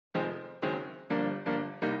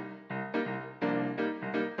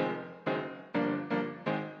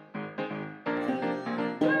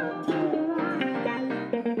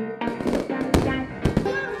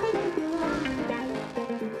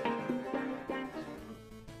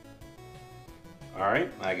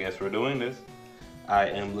Alright, I guess we're doing this. I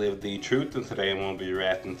am Live the Truth, and today I'm going to be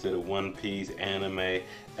reacting to the One Piece anime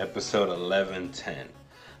episode 1110.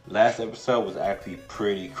 Last episode was actually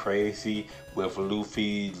pretty crazy with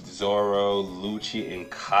Luffy, Zoro, Lucci, and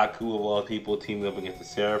Kaku of all people teaming up against the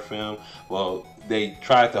Seraphim. Well, they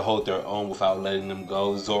tried to hold their own without letting them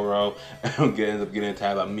go. Zoro ends up getting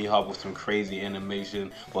attacked by Mihawk with some crazy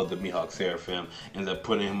animation. Well, the Mihawk Seraphim ends up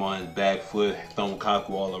putting him on his back foot, throwing Kaku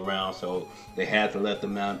all around. So they had to let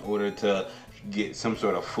them out in order to get some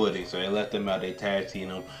sort of footing. So they let them out, they tag team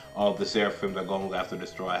them. All the Seraphims are going after the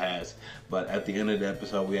Straw Hats. But at the end of the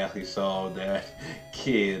episode, we actually saw that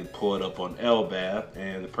Kid pulled up on Elbaf,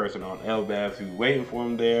 and the person on Elbaf who's waiting for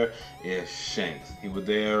him there is Shanks. He was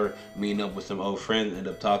there meeting up with some old friends,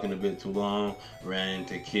 ended up talking a bit too long, ran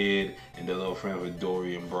into Kid and the little friend with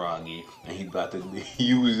Dory and Broggy, and he's about to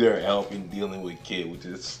use their help in dealing with Kid, which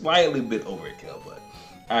is slightly bit overkill, but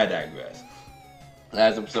I digress.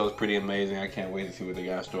 Last episode was pretty amazing. I can't wait to see what they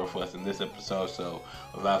got in store for us in this episode. So,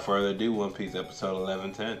 without further ado, One Piece episode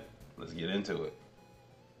 1110. Let's get into it.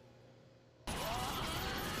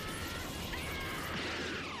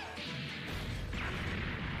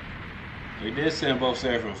 We did send both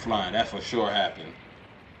Seraphim flying. That for sure happened.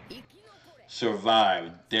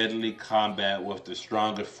 Survived deadly combat with the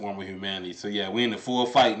strongest form of humanity. So yeah, we in the full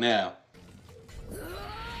fight now.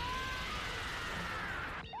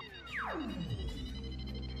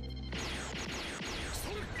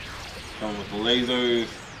 Going with the lasers.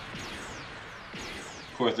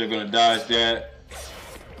 Of course, they're gonna dodge that.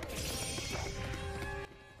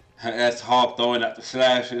 That's Hawk throwing out the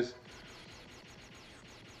slashes.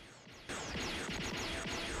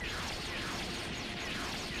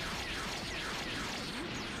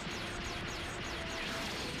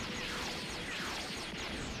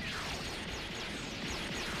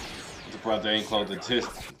 Surprised they ain't close the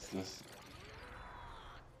distance.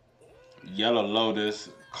 Yellow Lotus,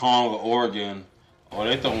 Kong, Oregon. Oh,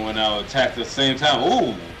 they throwing out attack at the same time.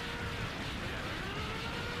 Ooh!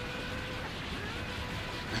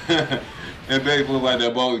 It basically looks like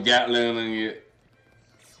they're both gatling it.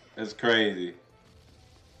 That's crazy.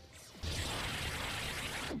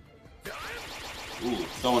 Ooh,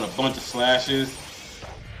 throwing a bunch of slashes.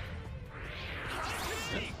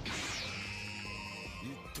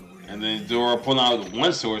 And then Zoro pulling out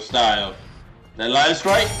one sword style. That line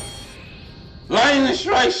strike? Lightning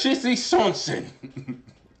strike, Shitty Sonsen.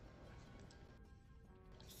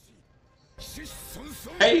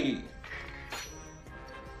 Hey,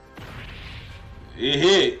 it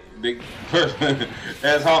hit. Big person.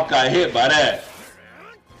 That's Hawk got hit by that.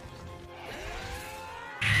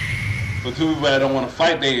 For two people that don't want to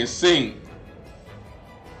fight, they in sync.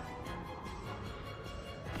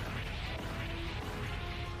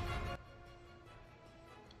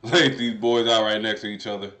 Like these boys out right next to each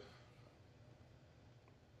other.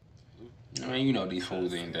 I mean, you know these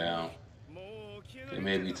fools ain't down. They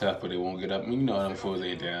may be tough, but they won't get up. You know them fools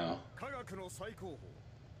ain't down.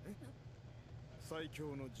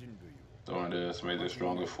 Don't underestimate the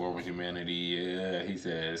strongest form of humanity. Yeah, he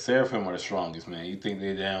said, Seraphim are the strongest, man. You think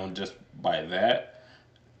they're down just by that?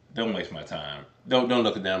 Don't waste my time. Don't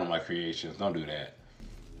look down on my creations. Don't do that.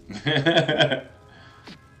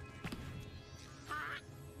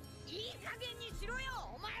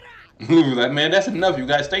 Like, man, that's enough. You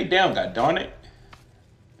guys stay down, god darn it.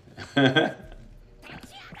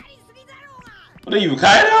 What are you,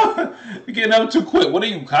 Kaido? You're getting up too quick. What are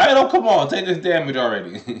you, Kaido? Come on, take this damage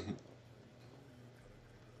already.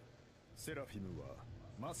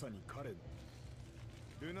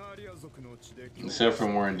 The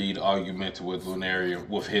Seraphim were indeed argumentative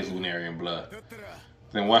with his Lunarian blood.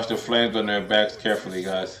 Then watch the flames on their backs carefully,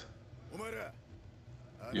 guys.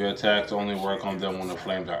 Your attacks only work on them when the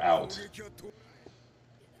flames are out.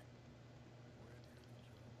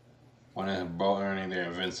 When it's burning, they're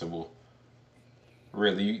invincible.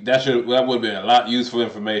 Really, that would have been a lot of useful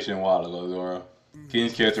information a while ago, Zoro.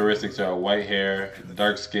 King's characteristics are white hair,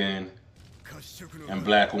 dark skin, and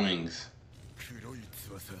black wings.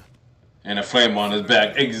 And a flame on his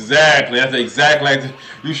back. Exactly. That's exactly like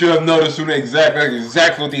you should have noticed who exactly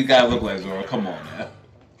what these guys look like, Zoro. Come on now.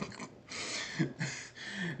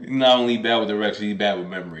 Not only bad with direction, he's bad with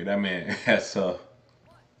memory. That man has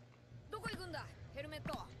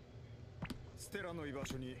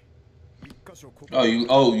Oh, you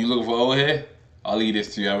looking for old head? I'll leave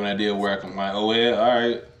this to you. I have an idea where I can find old head.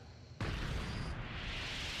 Alright.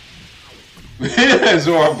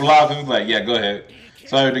 Zoro blocked him. He's like, yeah, go ahead.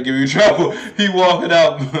 Sorry to give you trouble. He walking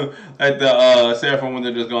out like the Seraphim when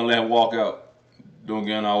they're just gonna let him walk out. Don't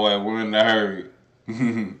get in our way. We're in a hurry.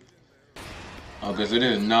 Okay, so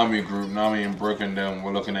this is Nami group. Nami and Brooke and them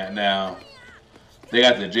we're looking at now. They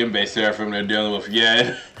got the Jinbei Seraphim they're dealing with.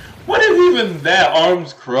 Yeah. What is even that?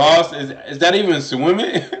 Arms crossed? Is that even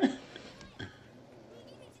swimming?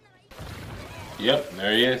 Yep,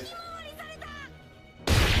 there he is.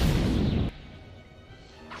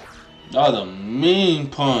 Oh, the mean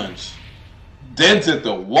punch. Dented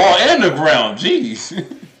the wall and the ground.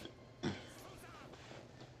 Jeez.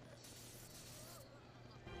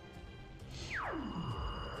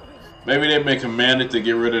 Maybe they been commanded to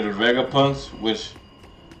get rid of the Vegapunks, which,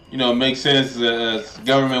 you know, makes sense. The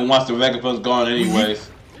government wants the Vegapunks gone anyways.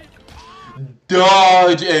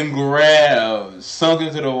 Dodge and grab. Sunk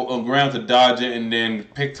into the ground to dodge it and then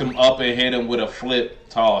picked him up and hit him with a flip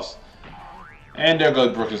toss. And there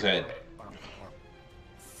goes Brooke's head.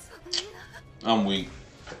 I'm weak.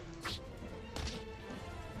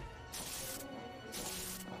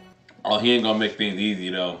 Oh, he ain't gonna make things easy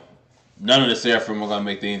though. None of the Seraphim are gonna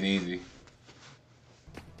make things easy.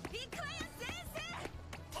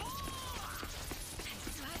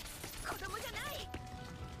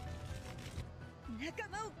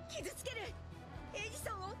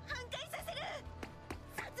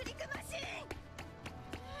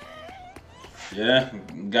 Yeah,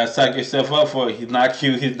 you gotta psych yourself up for it. He's not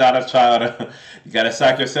cute, he's not a child. You gotta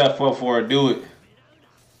psych yourself up for it, do it.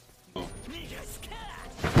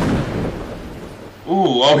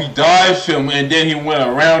 Ooh, oh, he dodged him and then he went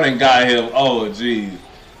around and got him. Oh, jeez.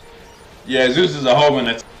 Yeah, Zeus is a home in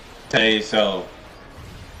the day, so.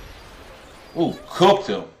 Ooh, cooked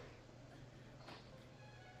him.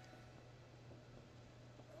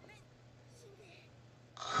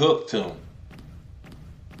 Cooked him.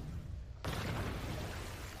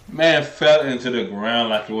 Man fell into the ground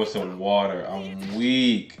like it was some water. I'm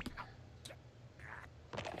weak.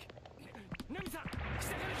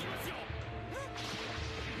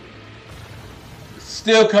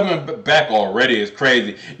 Still coming back already is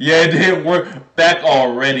crazy. Yeah, it didn't work. Back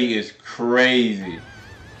already is crazy.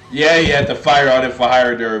 Yeah, he had to fire on it for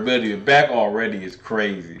higher durability. Back already is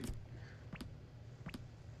crazy.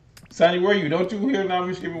 Sonny, where are you? Don't you hear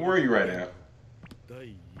Nami screaming? Where are you right now?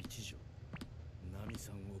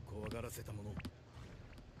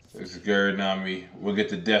 This is good, Nami. We'll get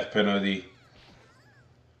the death penalty.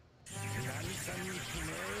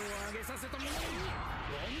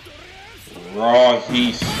 Raw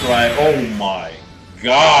heat strike. Oh my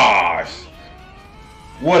gosh.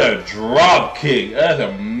 What a drop kick. That's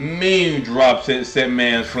a mean drop set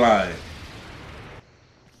man's flying.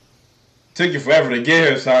 Took you forever to get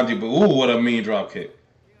here, Sanji, but ooh, what a mean drop kick.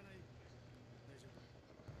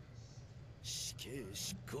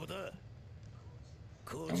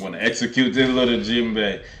 I'm gonna execute this little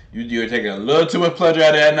Jinbei. You're taking a little too much pleasure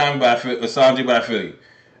out of that Nami, Sanji, but I feel you.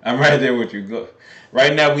 I'm right there with you. Go.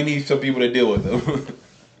 Right now, we need some people to deal with them.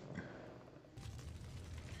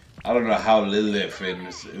 I don't know how Lilith and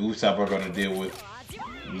Usopp are gonna deal with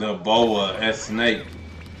the boa and snake.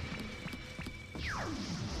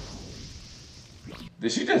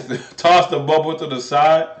 Did she just toss the bubble to the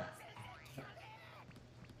side?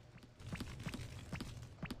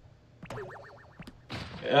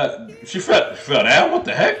 She fell down? What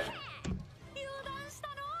the heck?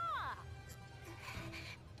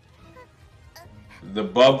 The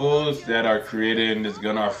bubbles that are created in this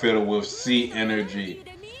gun are filled with sea energy.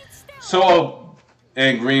 So,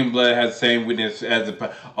 and green blood has the same weakness as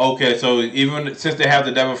the... Okay, so even since they have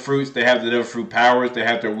the devil fruits, they have the devil fruit powers, they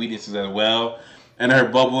have their weaknesses as well. And her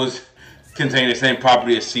bubbles contain the same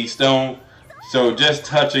property as sea stone. So just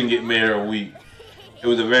touching it made her weak. It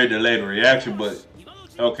was a very delayed reaction, but...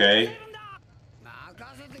 Okay.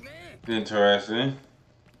 Interesting.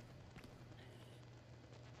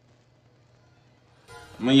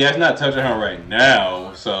 I mean, yeah, it's not touching her right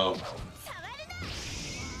now, so...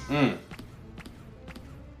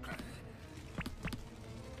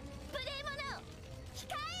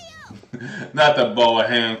 Not the boa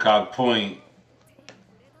Hancock point.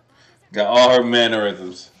 Got all her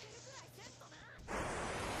mannerisms.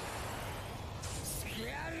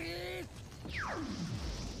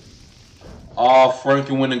 Oh,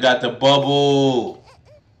 Franky went and got the bubble.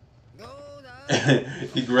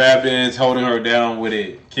 He grabbed it and is holding her down with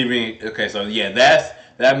it. Keeping okay, so yeah,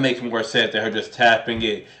 that makes more sense than her just tapping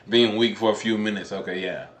it, being weak for a few minutes. Okay,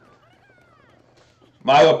 yeah.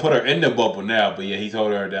 Might well put her in the bubble now, but yeah, he's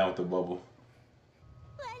holding her down with the bubble.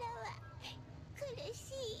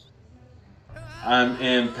 I'm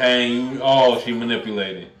in pain. Oh, she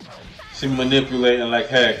manipulated. She manipulating like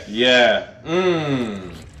heck. Yeah.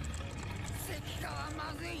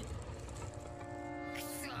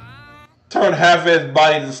 Turned half his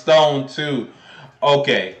body to stone too.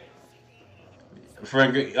 Okay.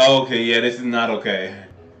 Franky, oh, okay, yeah, this is not okay.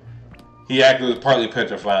 He actually was partly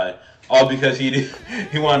petrified. All because he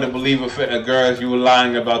wanted to believe a girl you were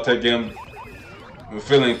lying about taking him,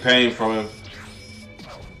 feeling pain from him.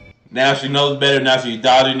 Now she knows better, now she's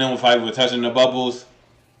dodging them if I were touching the bubbles.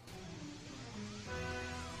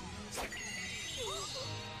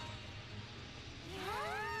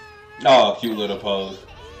 Oh, cute little pose.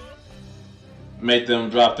 Make them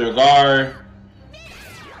drop their guard.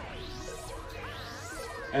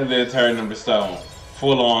 And then turn them to stone.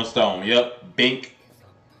 Full on stone. Yep. Bink.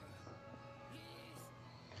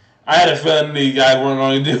 I had a feeling these guys weren't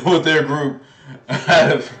going to deal with their group.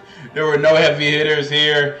 There were no heavy hitters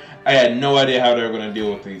here. I had no idea how they were going to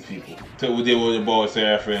deal with these people. Till we deal with the boy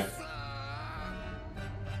Seraphim.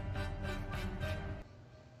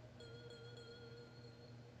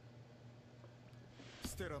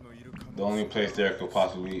 The only place there could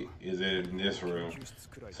possibly is in this room.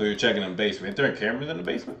 So you're checking the basement. Is there cameras in the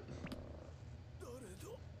basement?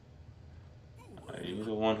 You're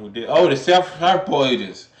the one who did. Oh, the South Pole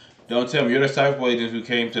agents. Don't tell me you're the South Pole agents who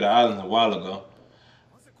came to the island a while ago.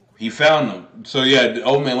 He found them. So yeah, the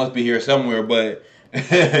old man must be here somewhere. But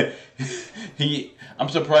I'm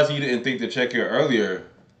surprised he didn't think to check here earlier.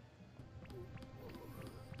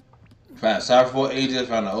 Found South Pole agents.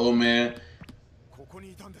 Found the old man.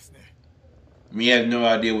 I mean, he had no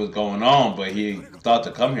idea what's going on, but he thought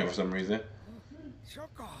to come here for some reason.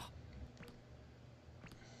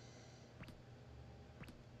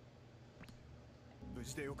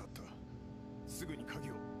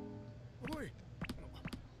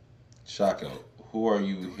 Shaka, who are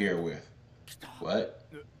you here with? What?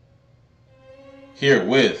 Here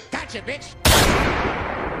with? Gotcha, bitch!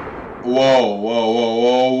 Whoa, whoa, whoa,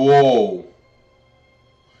 whoa, whoa.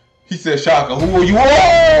 He said, Shaka, who are you?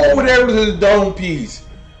 Oh, there was his dome piece.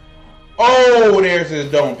 Oh, there's his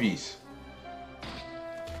dome piece.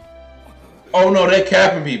 Oh, no, they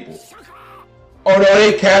capping people. Oh, no,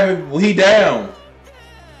 they capping people. He down.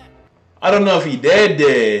 I don't know if he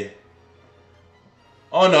dead.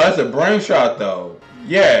 Oh, no, that's a brain shot, though.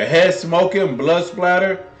 Yeah, head smoking, blood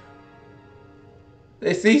splatter.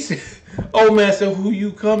 They see. Oh, man, so who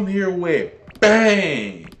you come here with?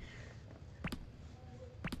 Bang.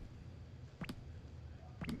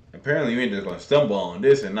 Apparently, you ain't just gonna stumble on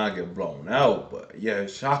this and not get blown out. But yeah,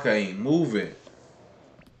 Shaka ain't moving.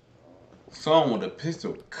 Someone with a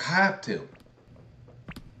pistol copped him.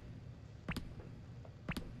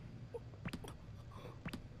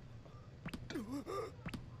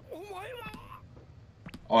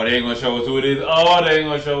 Oh, they ain't gonna show us who it is. Oh, they ain't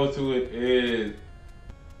gonna show us who it is.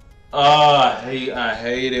 Oh, I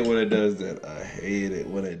hate it when it does that. I hate it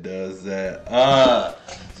when it does that.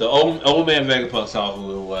 So old man Vegapunk saw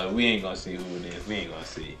who it was. We ain't gonna see who it is. We ain't gonna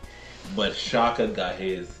see. But Shaka got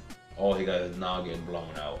his. Oh, he got his noggin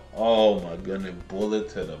blown out. Oh my goodness, bullet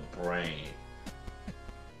to the brain.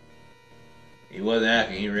 He wasn't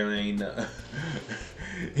acting. He really ain't know.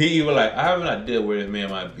 He was like, I have an idea where this man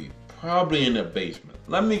might be. Probably in the basement.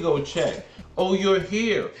 Let me go check. Oh, you're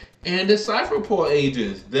here. And the Cypherport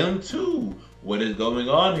agents, them too. What is going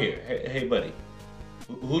on here? Hey buddy.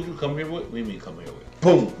 Who'd you come here with? What do you mean come here with?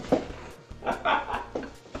 Boom.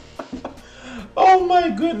 Oh my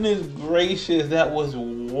goodness gracious. That was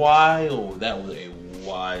wild. That was a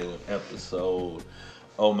wild episode.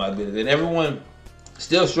 Oh my goodness. And everyone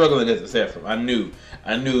still struggling against the Seraphim. I knew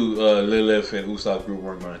Lilith and Usopp's group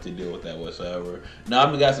weren't going to deal with that whatsoever.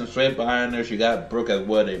 Nami got some strength behind her. She got Brooke as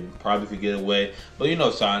well. They probably could get away. But you know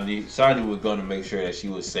Sandy was going to make sure that she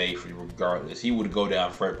was safe regardless. He would go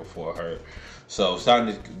down first before her. So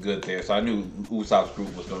Sandy's good there. So I knew Usopp's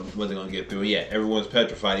group wasn't going to get through. Yeah, everyone's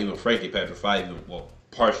petrified. Even Franky petrified.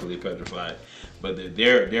 Partially petrified. But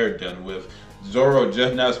they're done with. Zoro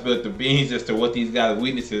just now spilled the beans as to what these guys'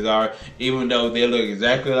 weaknesses are, even though they look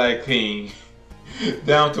exactly like King.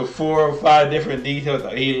 Down to 4 or 5 different details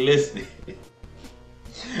that he listed.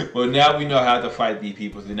 But now we know how to fight these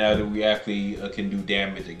people, so now that we actually can do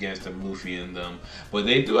damage against them, Luffy and them. But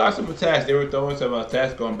they do have some attacks. They were throwing some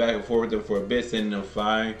attacks, going back and forth with them for a bit, sending them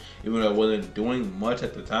flying, even though it wasn't doing much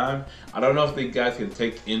at the time. I don't know if these guys can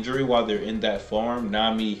take injury while they're in that form.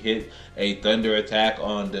 Nami hit a thunder attack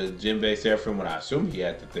on the Jinbei Seraphim when I assume he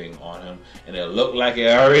had the thing on him, and it looked like it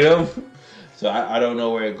hurt him. So I don't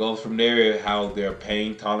know where it goes from there, how their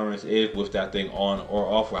pain tolerance is with that thing on or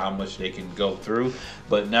off, or how much they can go through.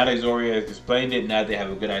 But now that Zoro has explained it, now they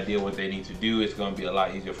have a good idea what they need to do. It's going to be a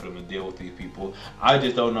lot easier for them to deal with these people. I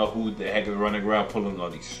just don't know who the heck is running around pulling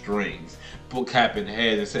all these strings, capping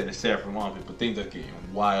heads and setting the Seraphim on people. Things are getting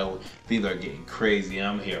wild. Things are getting crazy.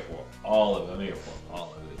 I'm here for all of it. I'm here for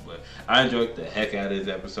all of it. But But I enjoyed the heck out of this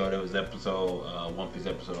episode. It was One Piece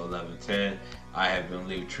episode 1110. I have been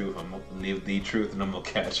Leave the Truth, and I'm gonna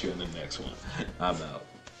catch you in the next one. I'm out.